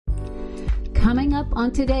Coming up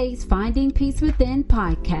on today's Finding Peace Within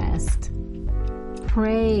podcast.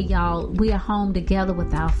 Pray, y'all, we are home together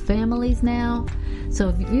with our families now. So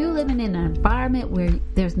if you're living in an environment where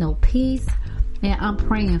there's no peace, man, I'm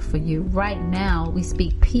praying for you. Right now, we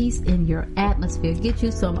speak peace in your atmosphere. Get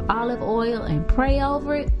you some olive oil and pray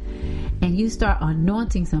over it. And you start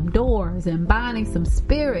anointing some doors and binding some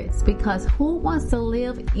spirits, because who wants to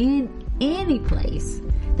live in any place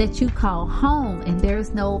that you call home and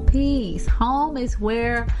there's no peace? Home is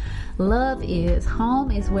where love is.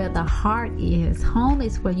 Home is where the heart is. Home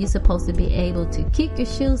is where you're supposed to be able to kick your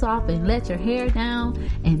shoes off and let your hair down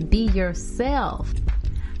and be yourself.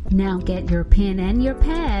 Now get your pen and your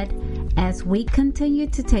pad as we continue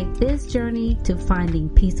to take this journey to finding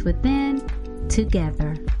peace within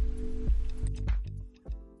together.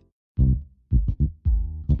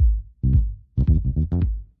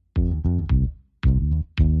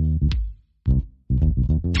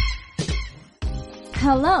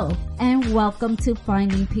 Hello, and welcome to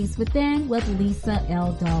Finding Peace Within with Lisa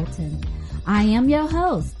L. Dalton. I am your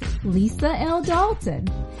host, Lisa L. Dalton.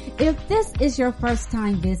 If this is your first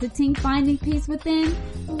time visiting Finding Peace Within,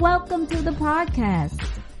 welcome to the podcast.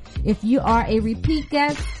 If you are a repeat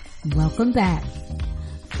guest, welcome back.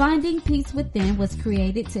 Finding Peace Within was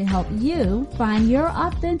created to help you find your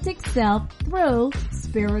authentic self through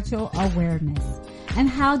spiritual awareness. And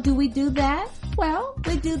how do we do that? Well,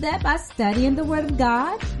 we do that by studying the Word of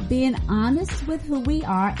God, being honest with who we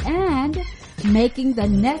are, and making the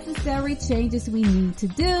necessary changes we need to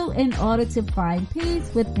do in order to find peace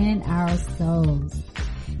within our souls.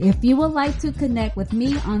 If you would like to connect with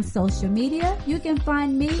me on social media, you can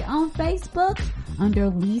find me on Facebook under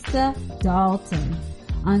Lisa Dalton,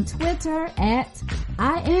 on Twitter at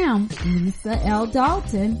I am Lisa L.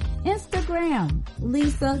 Dalton, Instagram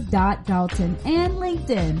Lisa.Dalton, and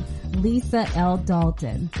LinkedIn Lisa L.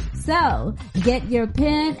 Dalton. So get your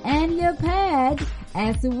pen and your pad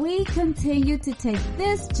as we continue to take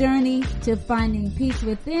this journey to finding peace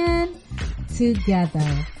within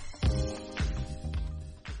together.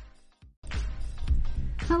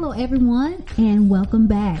 Hello everyone, and welcome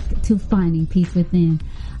back to Finding Peace Within.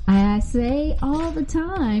 I say all the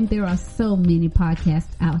time, there are so many podcasts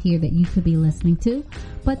out here that you could be listening to,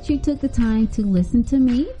 but you took the time to listen to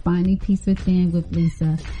me, Finding Peace Within with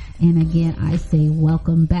Lisa. And again, I say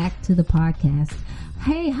welcome back to the podcast.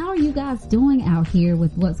 Hey, how are you guys doing out here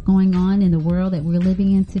with what's going on in the world that we're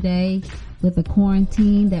living in today, with the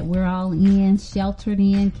quarantine that we're all in, sheltered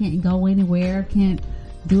in, can't go anywhere, can't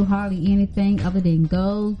do hardly anything other than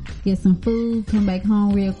go get some food, come back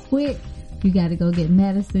home real quick. You got to go get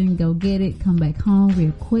medicine, go get it, come back home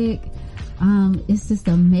real quick. It's just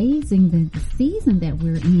amazing the season that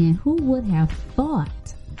we're in. Who would have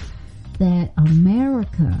thought that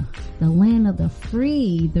America, the land of the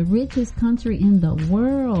free, the richest country in the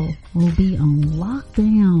world, will be on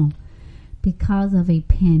lockdown because of a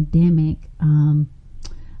pandemic?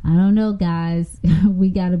 I don't know, guys. We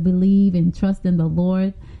got to believe and trust in the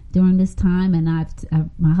Lord during this time, and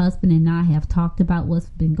my husband and I have talked about what's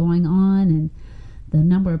been going on and the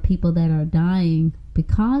number of people that are dying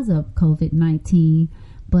because of COVID-19,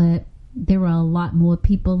 but there are a lot more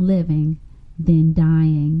people living than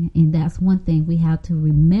dying, and that's one thing we have to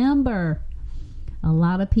remember. A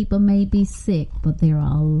lot of people may be sick, but there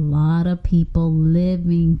are a lot of people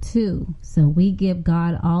living too. So we give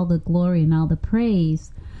God all the glory and all the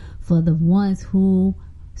praise for the ones who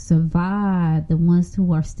survive, the ones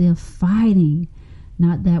who are still fighting.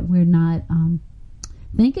 Not that we're not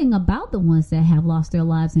thinking about the ones that have lost their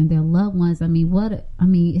lives and their loved ones.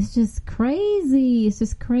 It's just crazy. It's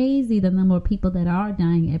just crazy the number of people that are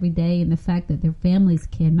dying every day, and the fact that their families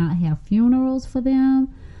cannot have funerals for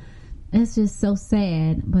them. It's just so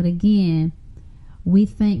sad. But again, we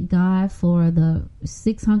thank God for the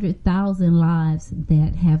 600,000 lives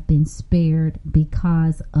that have been spared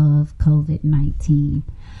because of COVID-19.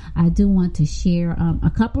 I do want to share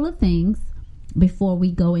a couple of things before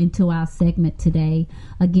we go into our segment today.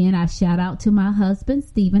 Again, I shout out to my husband,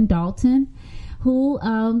 Stephen Dalton, who,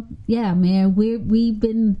 we've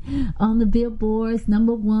been on the billboards,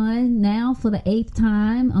 #1 now for the 8th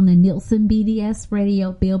time on the Nielsen BDS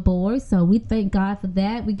radio billboard. So we thank God for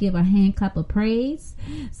that. We give a hand clap of praise.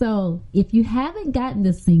 So if you haven't gotten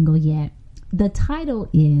the single yet, the title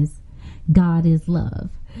is God is Love.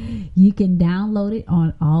 You can download it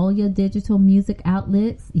on all your digital music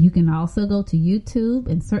outlets. You can also go to YouTube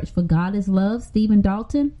and search for God is Love, Stephen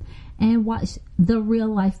Dalton, and watch the real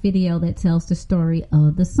life video that tells the story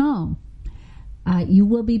of the song. You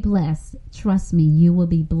will be blessed. Trust me, you will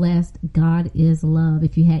be blessed. God is Love.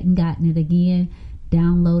 If you hadn't gotten it, again,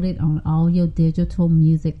 Download it on all your digital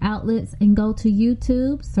music outlets and go to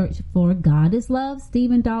YouTube, search for God is Love,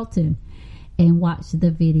 Stephen Dalton, and watch the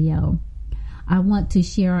video. I want to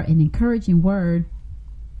share an encouraging word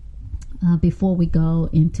before we go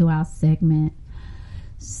into our segment.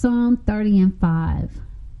 Psalm 30:5.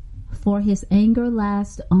 For his anger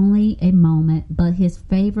lasts only a moment, but his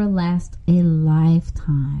favor lasts a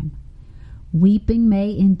lifetime. Weeping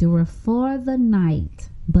may endure for the night,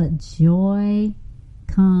 but joy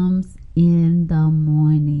comes in the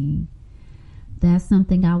morning. That's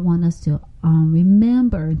something I want us to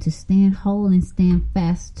remember, to stand whole and stand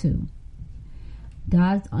fast to.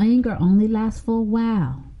 God's anger only lasts for a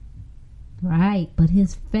while, right? But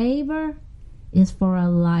his favor is for a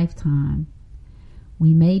lifetime.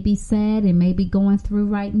 We may be sad and may be going through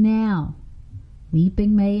right now.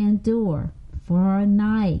 Weeping may endure for a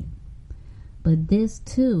night, but this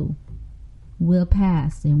too will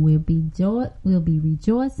pass, and we'll be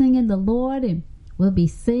rejoicing in the Lord, and we'll be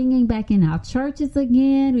singing back in our churches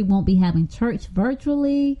again. We won't be having church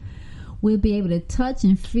virtually. We'll be able to touch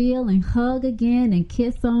and feel and hug again and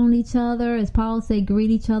kiss on each other. As Paul said,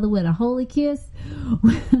 greet each other with a holy kiss.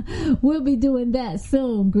 We'll be doing that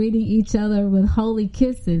soon, greeting each other with holy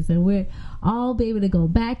kisses. And we'll all be able to go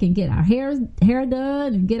back and get our hair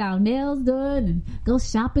done and get our nails done and go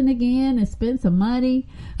shopping again and spend some money.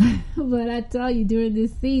 But I tell you, during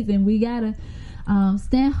this season, we got to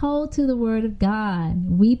stand hold to the word of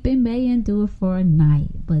God. Weeping may endure for a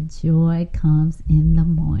night, but joy comes in the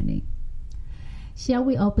morning. Shall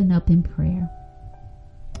we open up in prayer?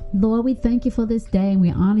 Lord, we thank you for this day, and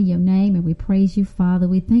we honor your name, and we praise you, Father.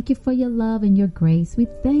 We thank you for your love and your grace. We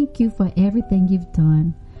thank you for everything you've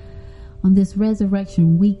done on this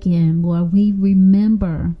resurrection weekend. Lord, we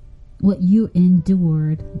remember what you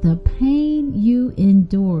endured, the pain you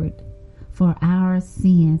endured for our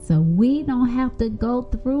sins, so we don't have to go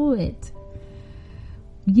through it.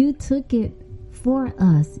 You took it for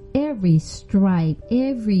us, every stripe,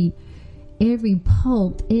 every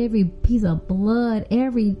poke, every piece of blood,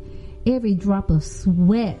 every drop of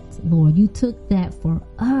sweat. Lord, you took that for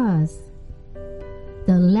us.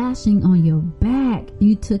 The lashing on your back,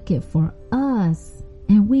 you took it for us,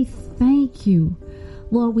 and we thank you.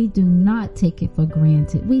 Lord, we do not take it for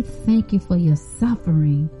granted. We thank you for your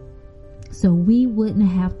suffering, so we wouldn't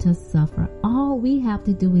have to suffer. All we have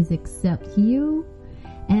to do is accept you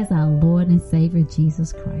as our Lord and Savior,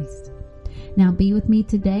 Jesus Christ. Now be with me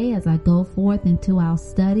today as I go forth into our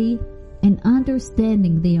study and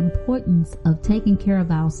understanding the importance of taking care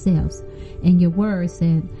of ourselves. And your word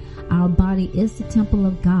said our body is the temple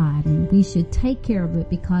of God, and we should take care of it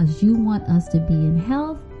because you want us to be in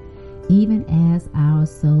health even as our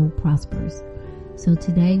soul prospers. So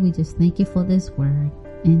today we just thank you for this word.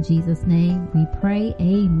 In Jesus' name we pray.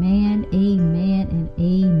 Amen, amen, and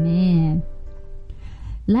amen.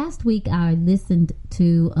 Last week, I listened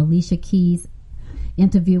to Alicia Keys'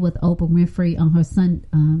 interview with Oprah Winfrey on her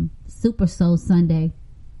Super Soul Sunday.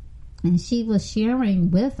 And she was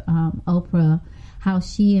sharing with Oprah how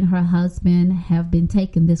she and her husband have been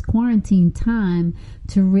taking this quarantine time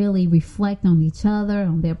to really reflect on each other,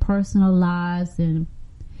 on their personal lives, and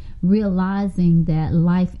realizing that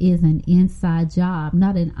life is an inside job,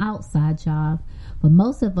 not an outside job. But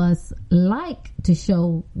most of us like to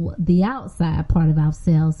show the outside part of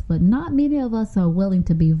ourselves, but not many of us are willing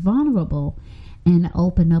to be vulnerable and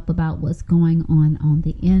open up about what's going on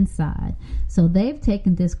the inside. So they've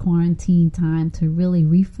taken this quarantine time to really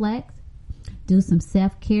reflect, do some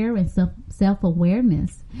self-care and some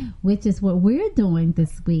self-awareness, which is what we're doing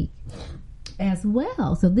this week as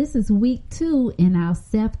well. So this is week 2 in our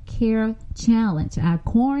self-care challenge, our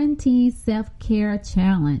quarantine self-care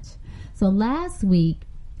challenge. So last week,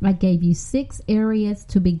 I gave you 6 areas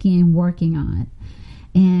to begin working on.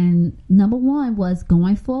 And number 1 was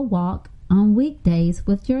going for a walk on weekdays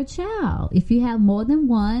with your child. If you have more than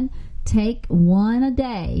one, take one a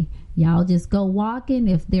day. Y'all just go walking.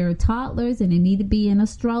 If they're toddlers and they need to be in a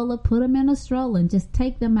stroller, put them in a stroller and just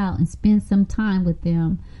take them out and spend some time with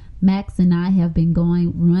them. Max and I have been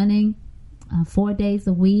running 4 days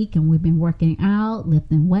a week, and we've been working out,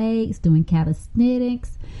 lifting weights, doing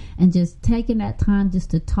calisthenics, and just taking that time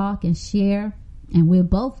just to talk and share. And we're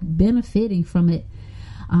both benefiting from it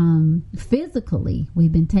physically.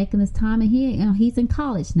 We've been taking this time, and he's in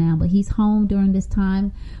college now, but he's home during this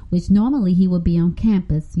time, which normally he would be on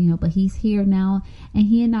campus, but he's here now, and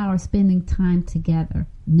he and I are spending time together.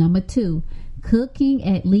 Number 2, cooking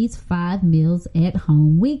at least 5 meals at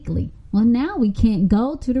home weekly. Well, now we can't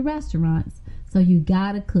go to the restaurants, so you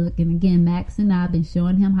gotta cook. And again, Max and I have been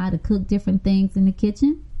showing him how to cook different things in the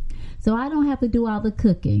kitchen, so I don't have to do all the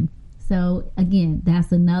cooking. So again,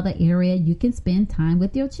 that's another area you can spend time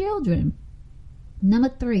with your children. Number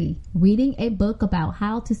 3, reading a book about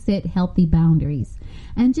how to set healthy boundaries.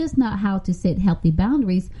 And just not how to set healthy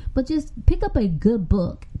boundaries, but just pick up a good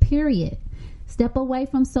book, period. Step away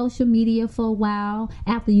from social media for a while,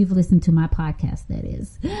 after you've listened to my podcast, that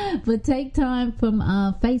is. But take time from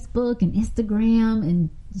Facebook and Instagram and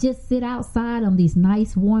just sit outside on these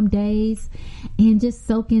nice warm days and just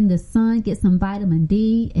soak in the sun, get some vitamin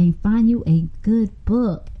D, and find you a good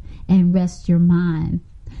book and rest your mind.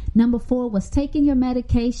 Number 4 was taking your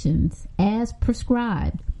medications as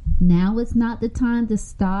prescribed. Now is not the time to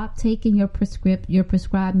stop taking your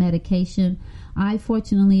prescribed medication. I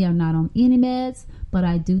fortunately am not on any meds, but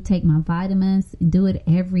I do take my vitamins and do it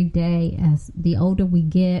every day. As the older we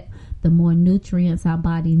get, the more nutrients our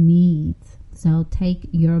body needs. So take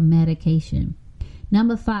your medication.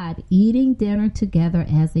 Number 5, eating dinner together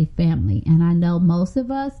as a family. And I know most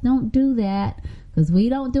of us don't do that because we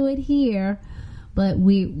don't do it here, but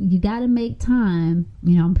you got to make time.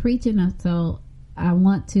 You know, I'm preaching, so I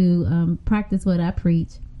want to practice what I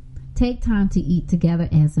preach. Take time to eat together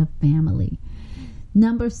as a family.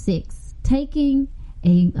 Number 6, taking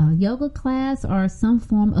a yoga class or some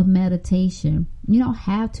form of meditation. You don't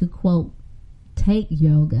have to, quote, take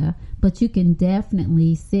yoga, but you can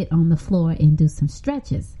definitely sit on the floor and do some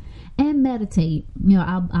stretches and meditate. You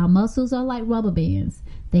know, our muscles are like rubber bands.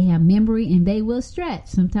 They have memory and they will stretch.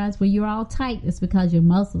 Sometimes when you're all tight, it's because your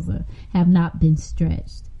muscles have not been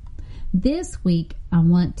stretched. This week, I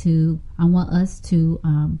want us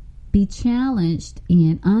to be challenged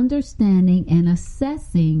in understanding and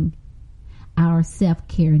assessing our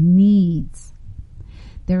self-care needs.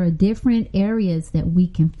 There are different areas that we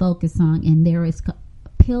can focus on, and there is a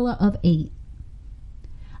pillar of 8.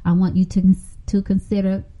 I want you to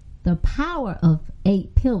consider the power of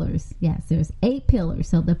 8 pillars. Yes, there's 8 pillars.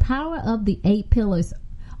 So the power of the 8 pillars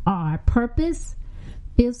are purpose,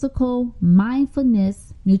 physical,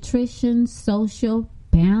 mindfulness, nutrition, social,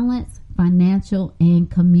 balance, financial, and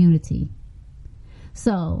community.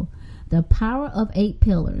 So the power of 8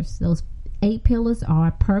 pillars. Those 8 pillars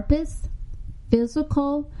are purpose,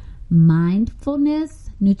 physical,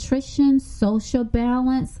 mindfulness, nutrition, social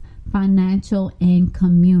balance, financial, and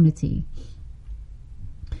community.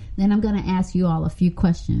 Then I'm going to ask you all a few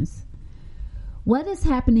questions. What is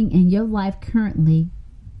happening in your life currently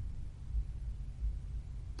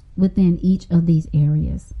within each of these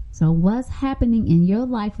areas? So what's happening in your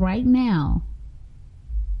life right now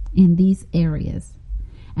in these areas?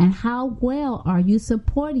 And how well are you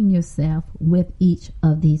supporting yourself with each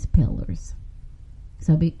of these pillars?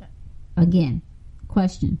 So again,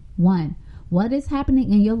 question 1, what is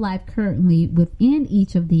happening in your life currently within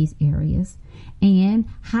each of these areas? And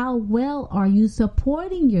how well are you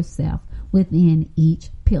supporting yourself within each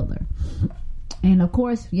pillar? And of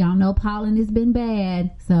course, y'all know pollen has been bad,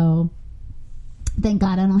 so thank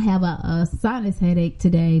God I don't have a sinus headache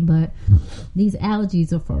today, but these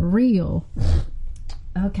allergies are for real.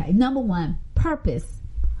 Okay, number 1, purpose.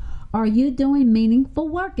 Are you doing meaningful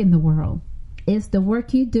work in the world? Is the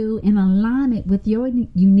work you do in alignment with your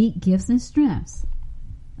unique gifts and strengths?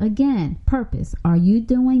 Again, purpose. Are you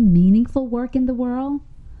doing meaningful work in the world?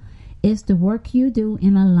 Is the work you do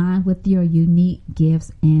in alignment with your unique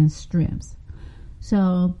gifts and strengths?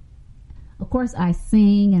 So, of course, I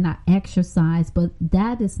sing and I exercise, but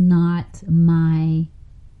that is not my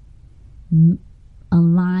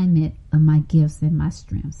alignment of my gifts and my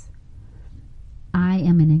strengths. I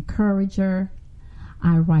am an encourager.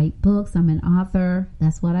 I write books. I'm an author.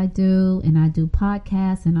 That's what I do. And I do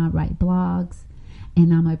podcasts and I write blogs.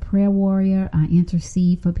 And I'm a prayer warrior. I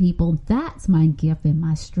intercede for people. That's my gift and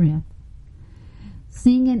my strength.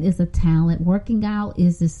 Singing is a talent. Working out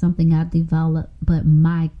is just something I've developed. But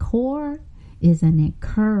my core is an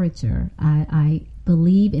encourager. I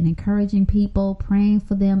believe in encouraging people, praying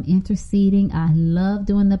for them, interceding. I love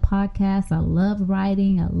doing the podcast. I love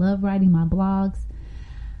writing. I love writing my blogs.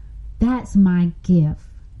 That's my gift.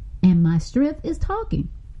 And my strength is talking.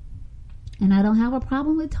 And I don't have a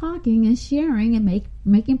problem with talking and sharing and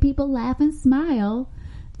making people laugh and smile.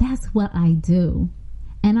 That's what I do.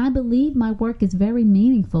 And I believe my work is very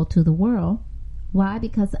meaningful to the world. Why?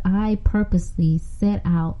 Because I purposely set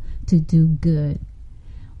out to do good.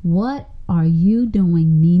 What are you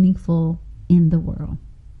doing meaningful in the world?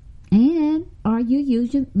 And are you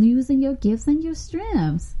using your gifts and your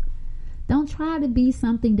strengths? Don't try to be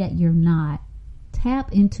something that you're not.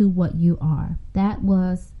 Tap into what you are. That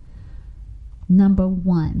was number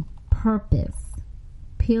 1, purpose.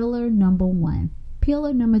 Pillar number 1.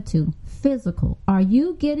 Pillar number 2, physical. Are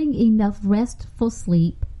you getting enough restful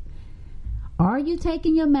sleep? Are you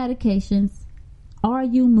taking your medications? Are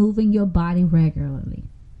you moving your body regularly?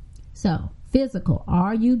 So, physical,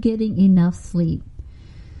 are you getting enough sleep?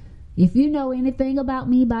 If you know anything about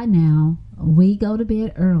me by now, we go to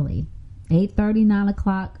bed early. 8:30, 9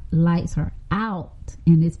 o'clock, lights are out.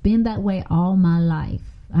 And it's been that way all my life.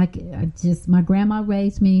 My grandma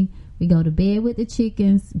raised me. We go to bed with the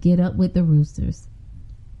chickens, get up with the roosters.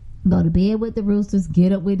 Go to bed with the roosters,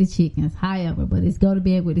 get up with the chickens. However, but it's go to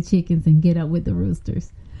bed with the chickens and get up with the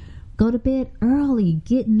roosters. Go to bed early.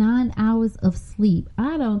 Get 9 hours of sleep.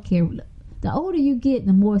 I don't care. The older you get,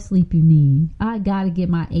 the more sleep you need. I got to get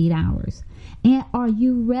my 8 hours. And are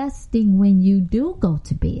you resting when you do go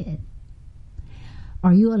to bed?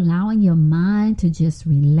 Are you allowing your mind to just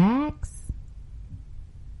relax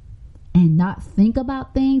and not think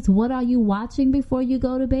about things? What are you watching before you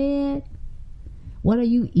go to bed? What are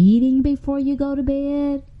you eating before you go to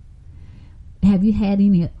bed? Have you had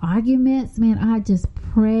any arguments? Man, I just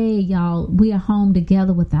pray, y'all, we are home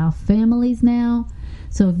together with our families now.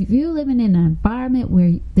 So if you're living in an environment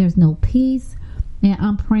where there's no peace, man,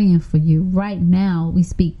 I'm praying for you. Right now, we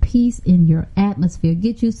speak peace in your atmosphere.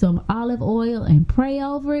 Get you some olive oil and pray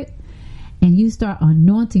over it. And you start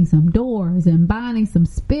anointing some doors and binding some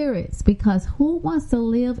spirits. Because who wants to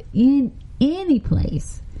live in any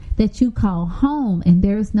place that you call home and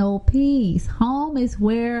there's no peace? Home is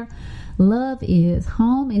where love is.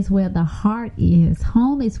 Home is where the heart is.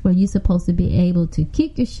 Home is where you're supposed to be able to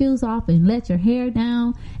kick your shoes off and let your hair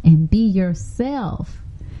down and be yourself.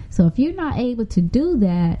 So if you're not able to do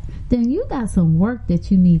that, then you got some work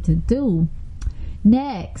that you need to do.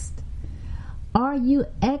 Next, are you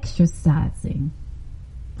exercising?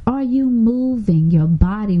 Are you moving your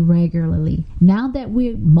body regularly? Now that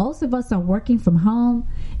most of us are working from home,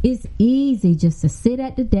 it's easy just to sit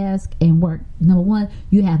at the desk and work. Number one,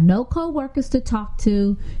 you have no co-workers to talk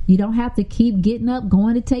to. You don't have to keep getting up,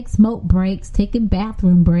 going to take smoke breaks, taking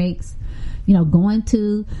bathroom breaks, going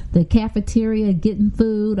to the cafeteria, getting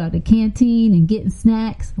food, or the canteen and getting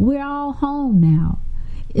snacks. We're all home now.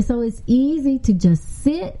 So it's easy to just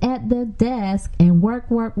sit at the desk and work.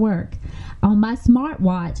 On my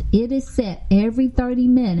smartwatch, it is set every 30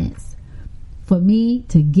 minutes for me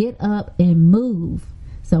to get up and move.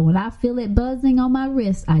 So when I feel it buzzing on my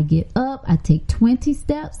wrist, I get up, I take 20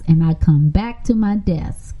 steps, and I come back to my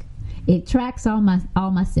desk. It tracks all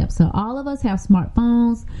my steps. So all of us have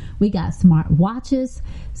smartphones. We got smart watches.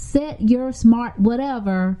 Set your smart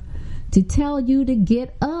whatever to tell you to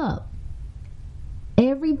get up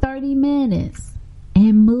every 30 minutes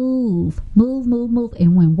and move.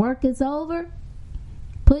 And when work is over,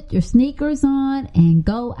 put your sneakers on and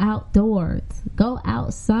go outdoors. Go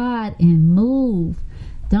outside and move.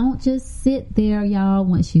 Don't just sit there, y'all,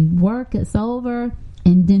 once your work is over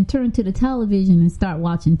and then turn to the television and start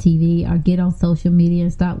watching TV, or get on social media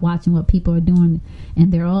and start watching what people are doing in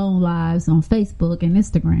their own lives on Facebook and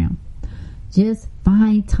Instagram. Just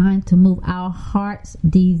find time to move. Our hearts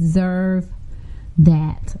deserve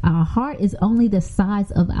that. Our heart is only the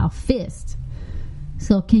size of our fist.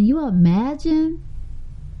 So can you imagine?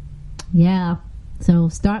 Yeah. So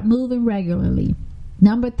start moving regularly.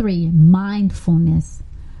 Number 3, mindfulness.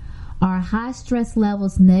 Are high stress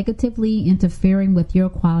levels negatively interfering with your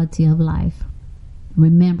quality of life?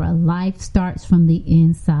 Remember, life starts from the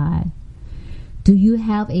inside. Do you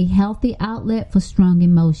have a healthy outlet for strong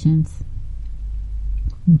emotions?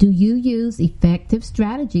 Do you use effective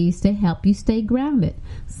strategies to help you stay grounded,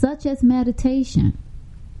 such as meditation?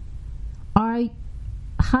 Are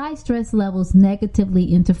high stress levels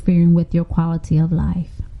negatively interfering with your quality of life?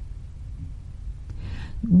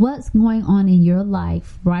 What's going on in your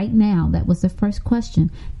life right now? That was the first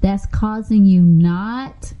question. That's causing you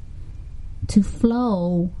not to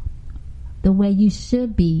flow the way you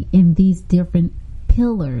should be in these different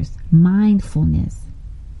pillars. Mindfulness.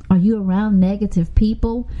 Are you around negative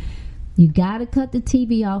people? You got to cut the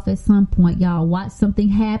TV off at some point, y'all. Watch something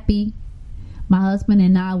happy. My husband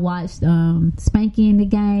and I watched Spanky and the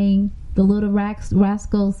Gang, The Little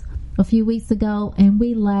Rascals, a few weeks ago, and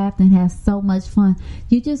we laughed and had so much fun.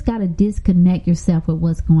 You just got to disconnect yourself with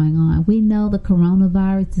what's going on. We know the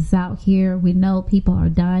coronavirus is out here. We know people are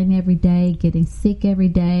dying every day, getting sick every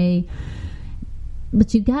day.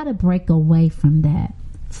 But you got to break away from that.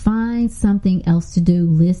 Find something else to do.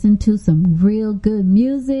 Listen to some real good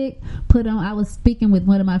music. I was speaking with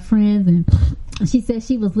one of my friends, and she said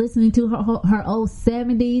she was listening to her old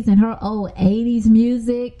 70s and her old 80s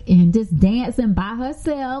music and just dancing by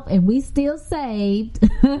herself, and we still saved.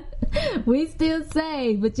 We still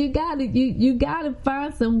saved, but you gotta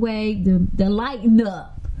find some way to lighten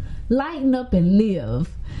up and live.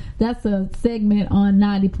 That's a segment on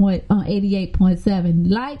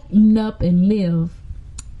 88.7. Lighten up and live.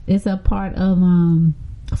 It's a part of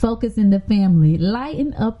Focus in the Family.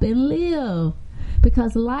 Lighten up and live.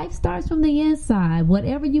 Because life starts from the inside.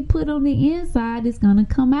 Whatever you put on the inside is going to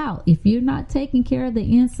come out. If you're not taking care of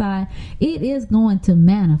the inside, it is going to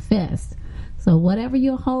manifest. So whatever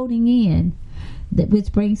you're holding in,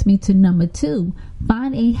 which brings me to number 2,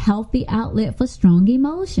 find a healthy outlet for strong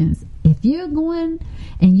emotions. If you're going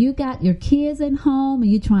and you got your kids at home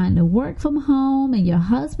and you're trying to work from home and your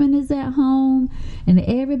husband is at home and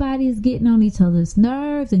everybody is getting on each other's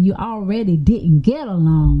nerves and you already didn't get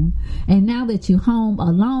along, and now that you're home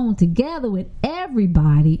alone together with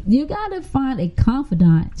everybody, you got to find a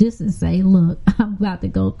confidant just to say, look, I'm about to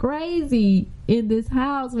go crazy in this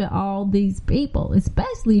house with all these people,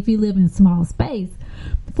 especially if you live in a small space.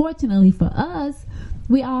 Fortunately for us,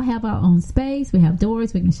 we all have our own space. We have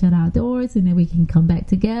doors. We can shut our doors and then we can come back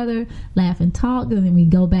together, laugh and talk, and then we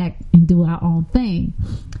go back and do our own thing.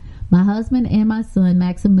 My husband and my son,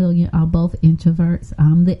 Maximilian, are both introverts.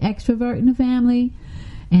 I'm the extrovert in the family,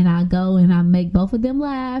 and I go and I make both of them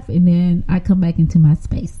laugh, and then I come back into my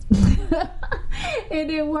space. And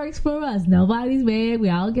it works for us. Nobody's mad. We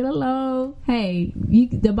all get along. Hey,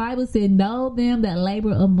 the Bible said, know them that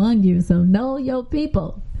labor among you. So know your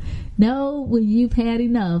people. Know when you've had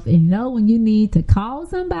enough, and know when you need to call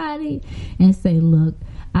somebody and say, look,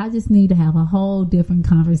 I just need to have a whole different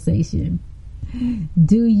conversation.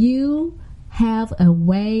 Do you have a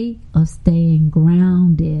way of staying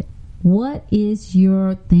grounded? What is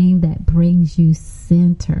your thing that brings you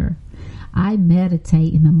center? I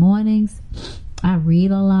meditate in the mornings. I read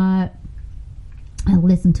a lot. I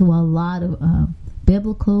listen to a lot of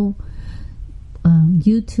biblical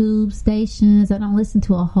YouTube stations. I don't listen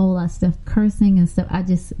to a whole lot of stuff, cursing and stuff.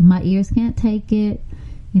 My ears can't take it.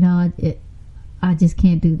 You know, I just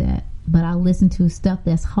can't do that. But I listen to stuff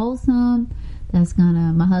that's wholesome.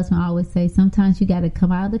 My husband always say, sometimes you got to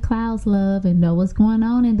come out of the clouds, love, and know what's going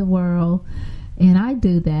on in the world. And I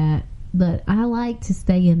do that. But I like to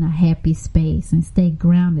stay in a happy space and stay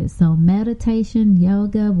grounded. So meditation,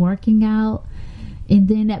 yoga, working out. And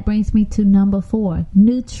then that brings me to number 4,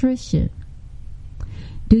 nutrition.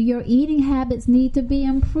 Do your eating habits need to be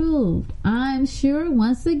improved? I'm sure,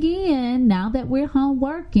 once again, now that we're home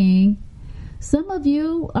working, some of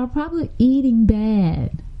you are probably eating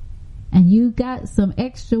bad. And you got some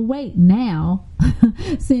extra weight now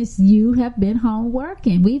since you have been home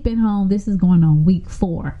working. We've been home. This is going on week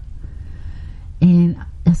 4. And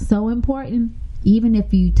it's so important, even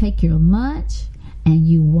if you take your lunch and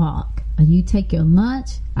you walk, or you take your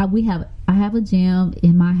lunch. I have a gym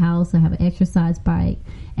in my house. I have an exercise bike,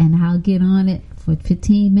 and I'll get on it for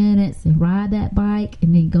 15 minutes and ride that bike,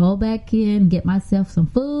 and then go back in, get myself some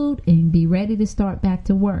food, and be ready to start back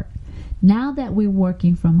to work. Now that we're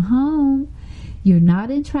working from home, you're not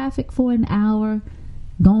in traffic for an hour,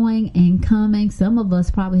 going and coming. Some of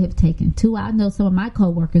us probably have taken 2 hours. I know some of my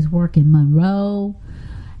coworkers work in Monroe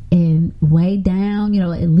and way down,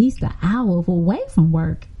 at least an hour away from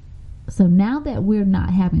work. So now that we're not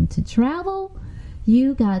having to travel,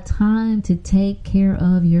 you got time to take care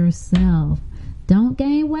of yourself. Don't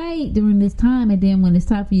gain weight during this time, and then when it's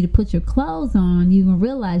time for you to put your clothes on, you're going to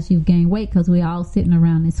realize you've gained weight because we're all sitting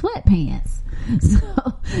around in sweatpants.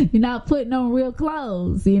 So you're not putting on real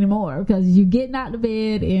clothes anymore because you're getting out of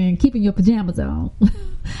bed and keeping your pajamas on.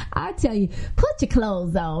 I tell you, put your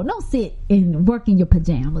clothes on. Don't sit and work in your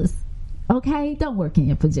pajamas. Okay? Don't work in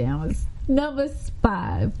your pajamas. Number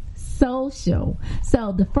 5, social.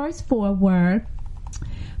 So the first 4 were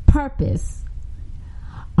purpose.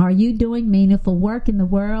 Are you doing meaningful work in the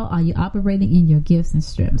world? Are you operating in your gifts and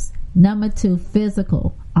strengths? Number 2,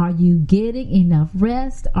 physical. Are you getting enough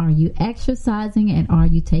rest? Are you exercising? And are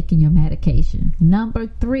you taking your medication? Number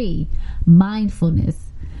 3, mindfulness.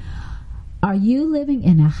 Are you living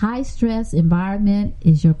in a high stress environment?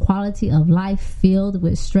 Is your quality of life filled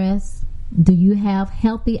with stress? Do you have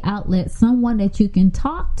healthy outlets, someone that you can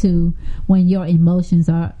talk to when your emotions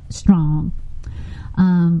are strong?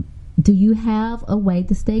 Do you have a way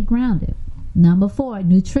to stay grounded? Number 4,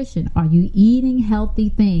 nutrition. Are you eating healthy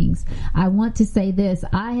things? I want to say this.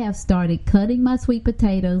 I have started cutting my sweet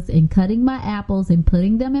potatoes and cutting my apples and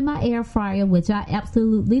putting them in my air fryer, which I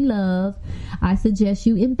absolutely love. I suggest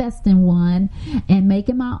you invest in one, and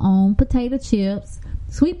making my own potato chips,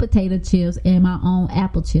 sweet potato chips, and my own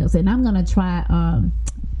apple chips. And I'm going to try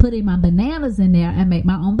putting my bananas in there and make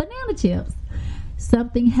my own banana chips.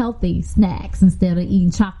 Something healthy, snacks, instead of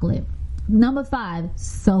eating chocolate. Number 5,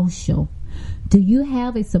 social. Do you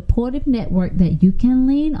have a supportive network that you can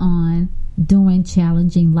lean on during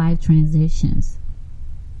challenging life transitions?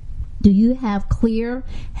 Do you have clear,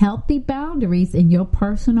 healthy boundaries in your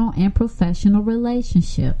personal and professional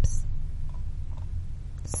relationships?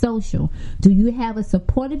 Social. Do you have a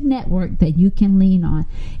supportive network that you can lean on?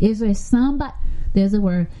 Is there somebody, there's a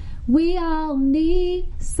word, we all need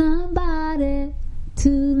somebody to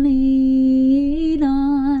lean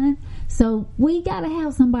on. So we got to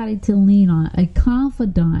have somebody to lean on, a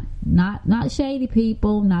confidant, not shady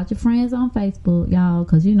people, not your friends on Facebook, y'all,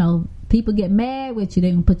 because you know people get mad with you.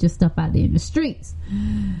 They're gonna put your stuff out there in the streets.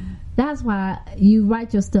 That's why you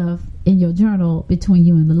write your stuff in your journal between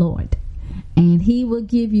you and the Lord, and He will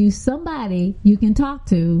give you somebody you can talk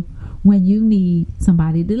to when you need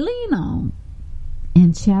somebody to lean on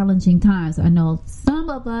in challenging times. I know some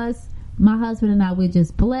of us, my husband and I, we're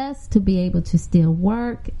just blessed to be able to still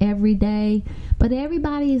work every day, but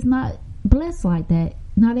everybody is not blessed like that.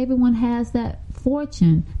 Not everyone has that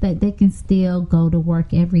fortune that they can still go to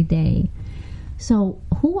work every day. So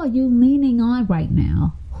who are you leaning on right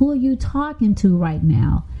now? Who are you talking to right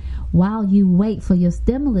now while you wait for your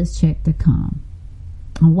stimulus check to come,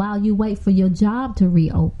 and while you wait for your job to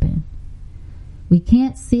reopen? We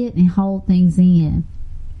can't sit and hold things in.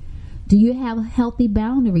 Do you have healthy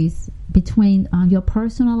boundaries between your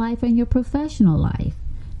personal life and your professional life?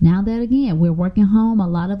 Now that, again, we're working home, a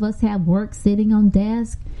lot of us have work sitting on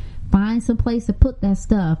desk. Find some place to put that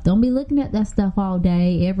stuff. Don't be looking at that stuff all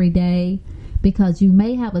day, every day, because you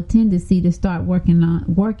may have a tendency to start working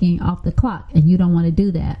off the clock, and you don't want to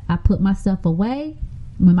do that. I put my stuff away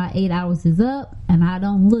when my 8 hours is up, and I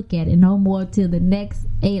don't look at it no more till the next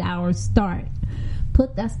 8 hours start.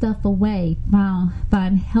 Put that stuff away.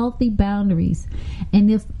 Find healthy boundaries. And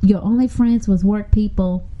if your only friends was work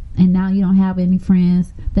people and now you don't have any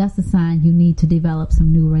friends, that's a sign you need to develop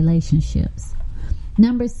some new relationships.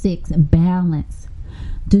 Number 6, balance.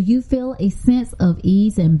 Do you feel a sense of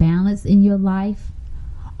ease and balance in your life?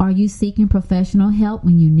 Are you seeking professional help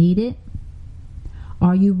when you need it?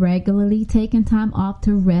 Are you regularly taking time off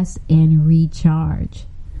to rest and recharge?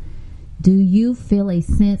 Do you feel a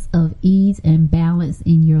sense of ease and balance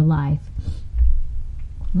in your life?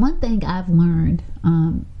 One thing I've learned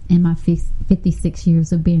in my 56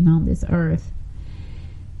 years of being on this earth,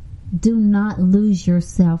 do not lose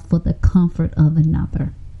yourself for the comfort of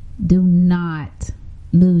another. Do not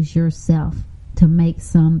lose yourself to make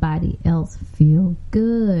somebody else feel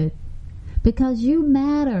good. Because you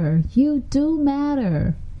matter. You do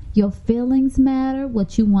matter. Your feelings matter.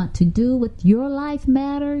 What you want to do with your life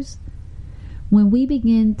matters. When we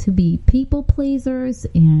begin to be people pleasers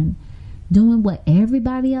and doing what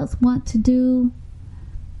everybody else wants to do,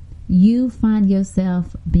 you find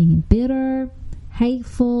yourself being bitter,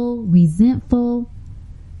 hateful, resentful.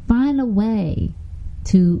 Find a way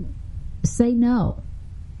to say no.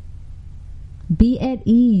 Be at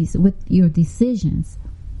ease with your decisions.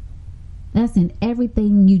 That's in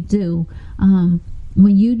everything you do.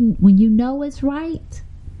 When you know it's right,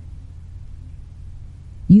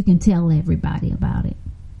 you can tell everybody about it.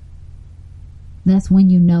 That's when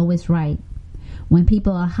you know it's right. When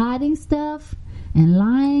people are hiding stuff and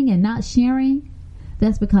lying and not sharing,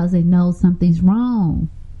 that's because they know something's wrong.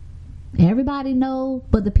 Everybody knows,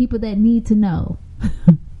 but the people that need to know.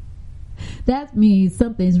 That means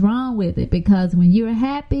something's wrong with it, because when you're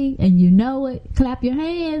happy and you know it, clap your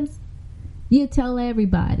hands. You tell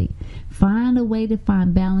everybody. Find a way to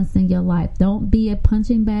find balance in your life. Don't be a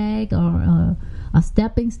punching bag or a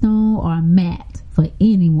stepping stone or a mat for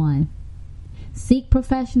anyone. Seek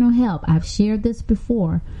professional help. I've shared this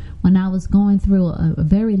before. When I was going through a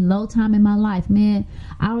very low time in my life, man,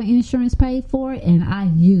 our insurance paid for it and I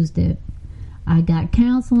used it. I got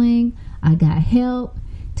counseling. I got help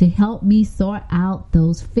to help me sort out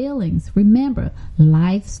those feelings. Remember,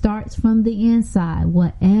 life starts from the inside.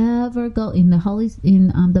 Whatever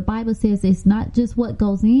the Bible says it's not just what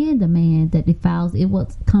goes in the man that defiles it,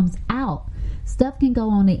 what comes out. Stuff can go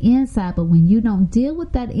on the inside, but when you don't deal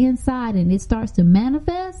with that inside and it starts to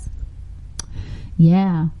manifest,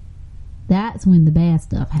 that's when the bad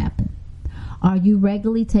stuff happens. Are you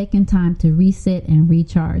regularly taking time to reset and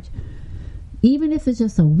recharge? Even if it's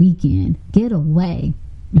just a weekend, get away.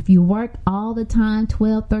 If you work all the time,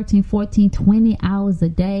 12, 13, 14, 20 hours a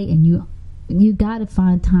day, and you got to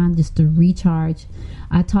find time just to recharge.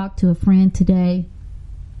 I talked to a friend today,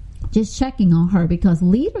 just checking on her, because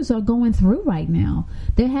leaders are going through right now.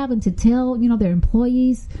 They're having to tell, their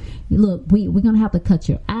employees, look, we're going to have to cut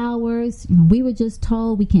your hours. We were just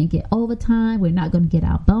told we can't get overtime. We're not going to get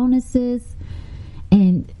our bonuses.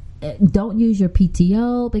 And don't use your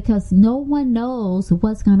PTO, because no one knows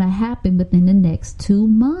what's going to happen within the next 2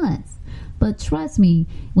 months. But trust me,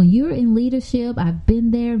 when you're in leadership, I've been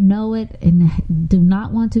there, know it, and do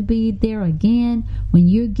not want to be there again. When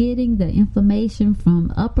you're getting the information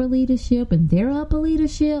from upper leadership and their upper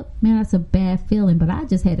leadership, man, that's a bad feeling. But I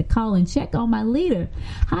just had to call and check on my leader.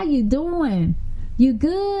 How you doing? You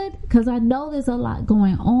good? Because I know there's a lot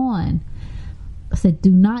going on. I said, do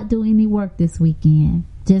not do any work this weekend.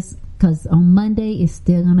 Just because on Monday it's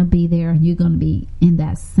still going to be there and you're going to be in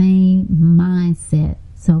that same mindset.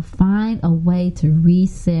 So find a way to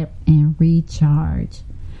reset and recharge.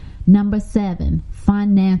 Number 7,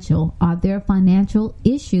 financial. Are there financial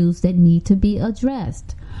issues that need to be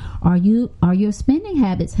addressed? Are your spending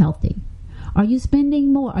habits healthy? Are you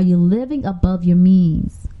spending more? Are you living above your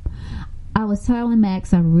means? I was telling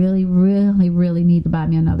Max I really, really, really need to buy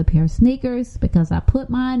me another pair of sneakers because I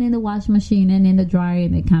put mine in the washing machine and in the dryer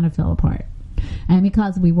and it kind of fell apart. And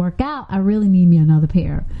because we work out, I really need me another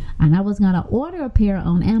pair. And I was going to order a pair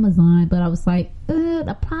on Amazon, but I was like,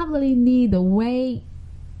 I probably need to wait.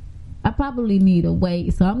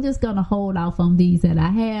 So I'm just going to hold off on these that I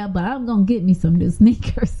have, but I'm going to get me some new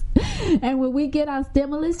sneakers. And when we get our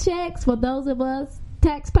stimulus checks, for those of us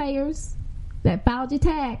taxpayers that filed your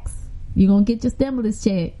tax, you're going to get your stimulus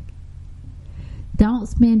check. Don't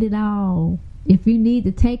spend it all. If you need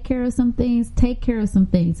to take care of some things, take care of some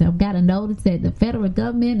things. I've got to notice that the federal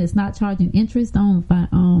government is not charging interest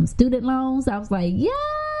on student loans. I was like,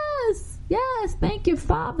 yes, thank you,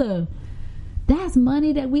 Father. That's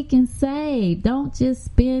money that we can save. Don't just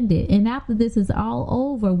spend it. And after this is all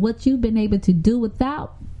over, what you've been able to do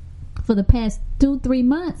without for the past 2-3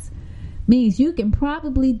 months means you can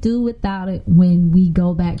probably do without it when we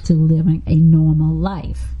go back to living a normal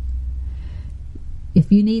life. If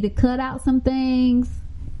you need to cut out some things,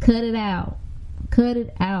 cut it out.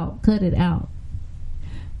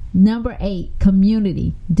 Number 8,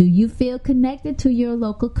 community. Do you feel connected to your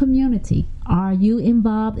local community? Are you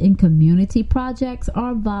involved in community projects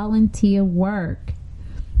or volunteer work?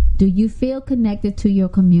 Do you feel connected to your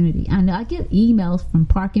community? I know I get emails from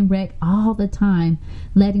Park and Rec all the time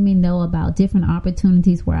letting me know about different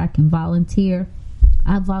opportunities where I can volunteer.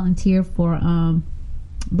 I volunteer for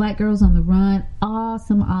Black Girls on the Run.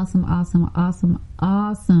 Awesome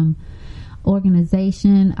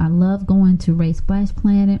organization. I love going to Race Splash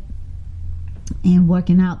Planet and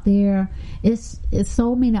working out there. It's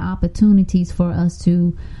so many opportunities for us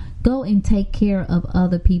to go and take care of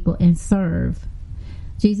other people and serve.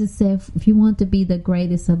 Jesus said, if you want to be the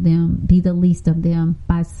greatest of them, be the least of them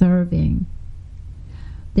by serving.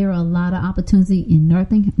 There are a lot of opportunities in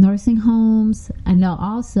nursing homes. I know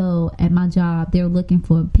also at my job, they're looking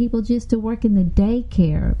for people just to work in the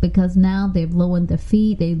daycare because now they've lowered the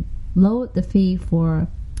fee. They lowered the fee for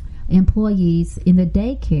employees in the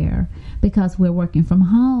daycare because we're working from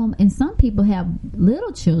home. And some people have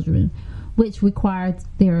little children, which requires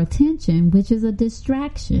their attention, which is a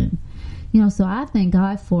distraction. So I thank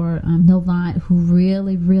God for Novant, who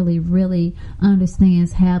really, really, really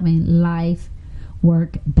understands having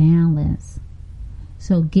life-work balance.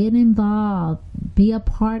 So get involved. Be a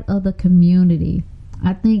part of the community.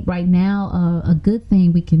 I think right now a good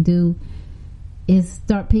thing we can do is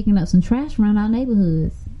start picking up some trash around our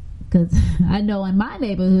neighborhoods. Because I know in my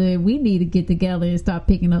neighborhood, we need to get together and start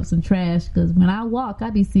picking up some trash. Because when I walk,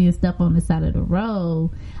 I be seeing stuff on the side of the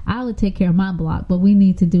road. I would take care of my block, but we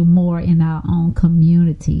need to do more in our own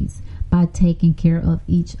communities by taking care of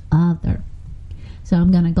each other. So I'm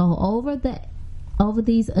going to go over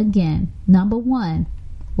these again. Number 1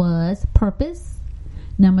 was purpose.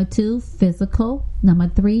 Number 2, physical. Number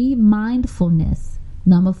 3, mindfulness.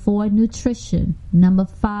 Number 4, nutrition. Number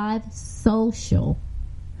 5, social.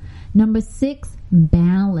 Number 6,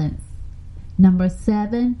 balance. Number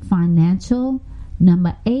 7, financial.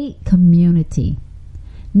 Number 8, community.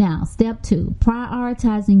 Now, step 2,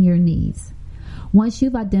 prioritizing your needs. Once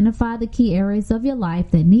you've identified the key areas of your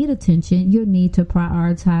life that need attention, you need to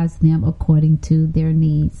prioritize them according to their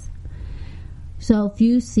needs. So if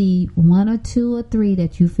you see 1 or 2 or 3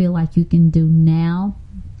 that you feel like you can do now,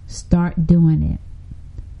 start doing it.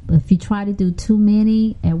 But if you try to do too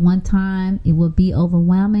many at one time, it will be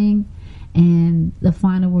overwhelming and the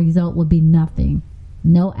final result will be nothing.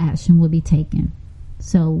 No action will be taken.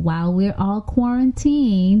 So while we're all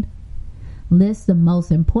quarantined, list the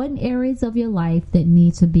most important areas of your life that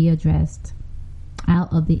need to be addressed.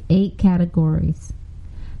 Out of the 8 categories,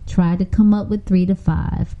 try to come up with 3 to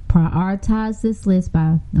 5. Prioritize this list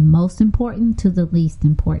by the most important to the least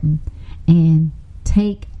important and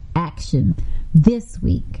take action this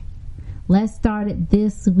week. Let's start it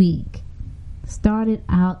this week. Start it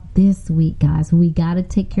out this week, guys. We got to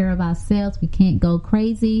take care of ourselves. We can't go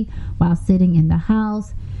crazy while sitting in the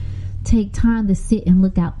house. Take time to sit and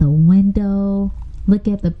look out the window. Look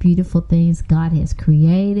at the beautiful things God has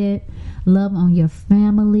created. Love on your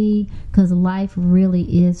family, because life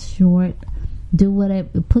really is short. Do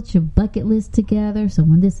whatever, put your bucket list together. So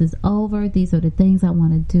when this is over, these are the things I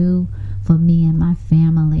want to do for me and my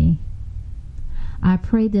family. I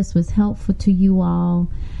pray this was helpful to you all.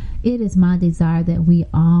 It is my desire that we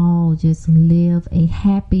all just live a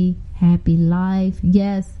happy life.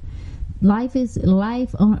 Yes,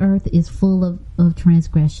 life on earth is full of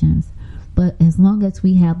transgressions. But as long as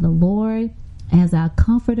we have the Lord as our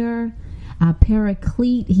comforter, our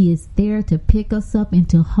paraclete, He is there to pick us up and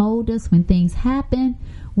to hold us when things happen.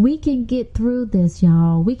 We can get through this,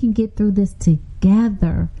 y'all. We can get through this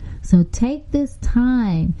together. So take this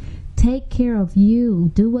time. Take care of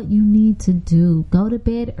you. Do what you need to do. Go to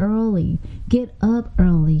bed early. Get up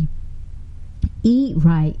early. Eat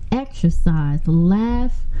right. Exercise.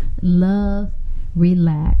 Laugh. Love.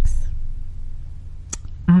 Relax.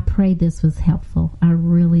 I pray this was helpful. I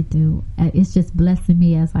really do. It's just blessing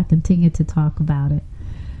me as I continue to talk about it.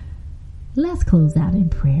 Let's close out in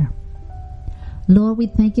prayer. Lord, we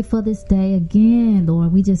thank you for this day again.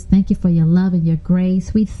 Lord, we just thank you for your love and your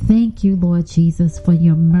grace. We thank you, Lord Jesus, for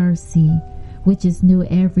your mercy, which is new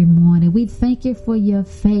every morning. We thank you for your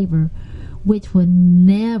favor, which will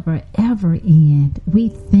never, ever end. We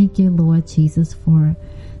thank you, Lord Jesus, for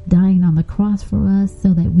dying on the cross for us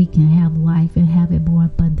so that we can have life and have it more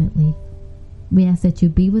abundantly. We ask that you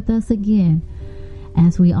be with us again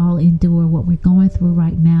as we all endure what we're going through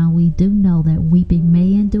right now. We do know that weeping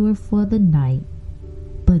may endure for the night,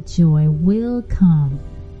 but joy will come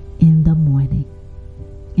in the morning.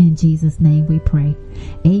 In Jesus' name we pray.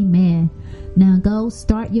 Amen. Now go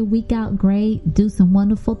start your week out great. Do some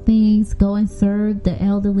wonderful things. Go and serve the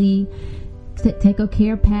elderly. Take a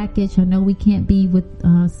care package. I know we can't be with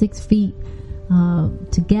 6 feet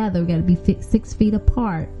together. We got to be 6 feet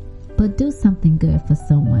apart. But do something good for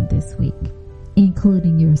someone this week,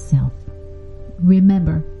 including yourself.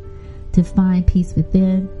 Remember to find peace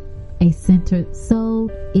within. A centered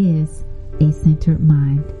soul is a centered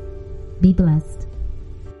mind. Be blessed.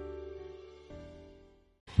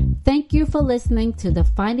 Thank you for listening to the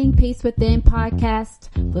Finding Peace Within podcast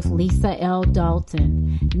with Lisa L.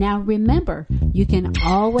 Dalton. Now remember, you can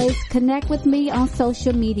always connect with me on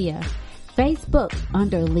social media. Facebook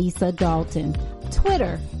under Lisa Dalton.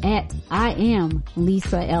 Twitter at I am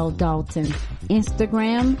Lisa L. Dalton.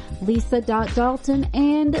 Instagram Lisa.Dalton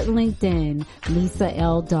and LinkedIn Lisa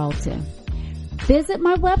L. Dalton. Visit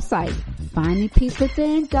my website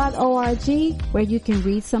findingpeacewithin.org, where you can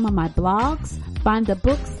read some of my blogs, find the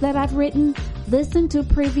books that I've written, listen to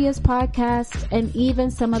previous podcasts, and even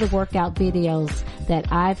some of the workout videos that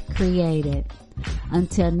I've created.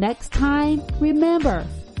 Until next time, remember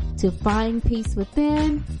to find peace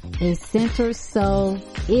within. A centered soul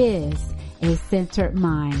is a centered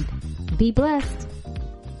mind. Be blessed.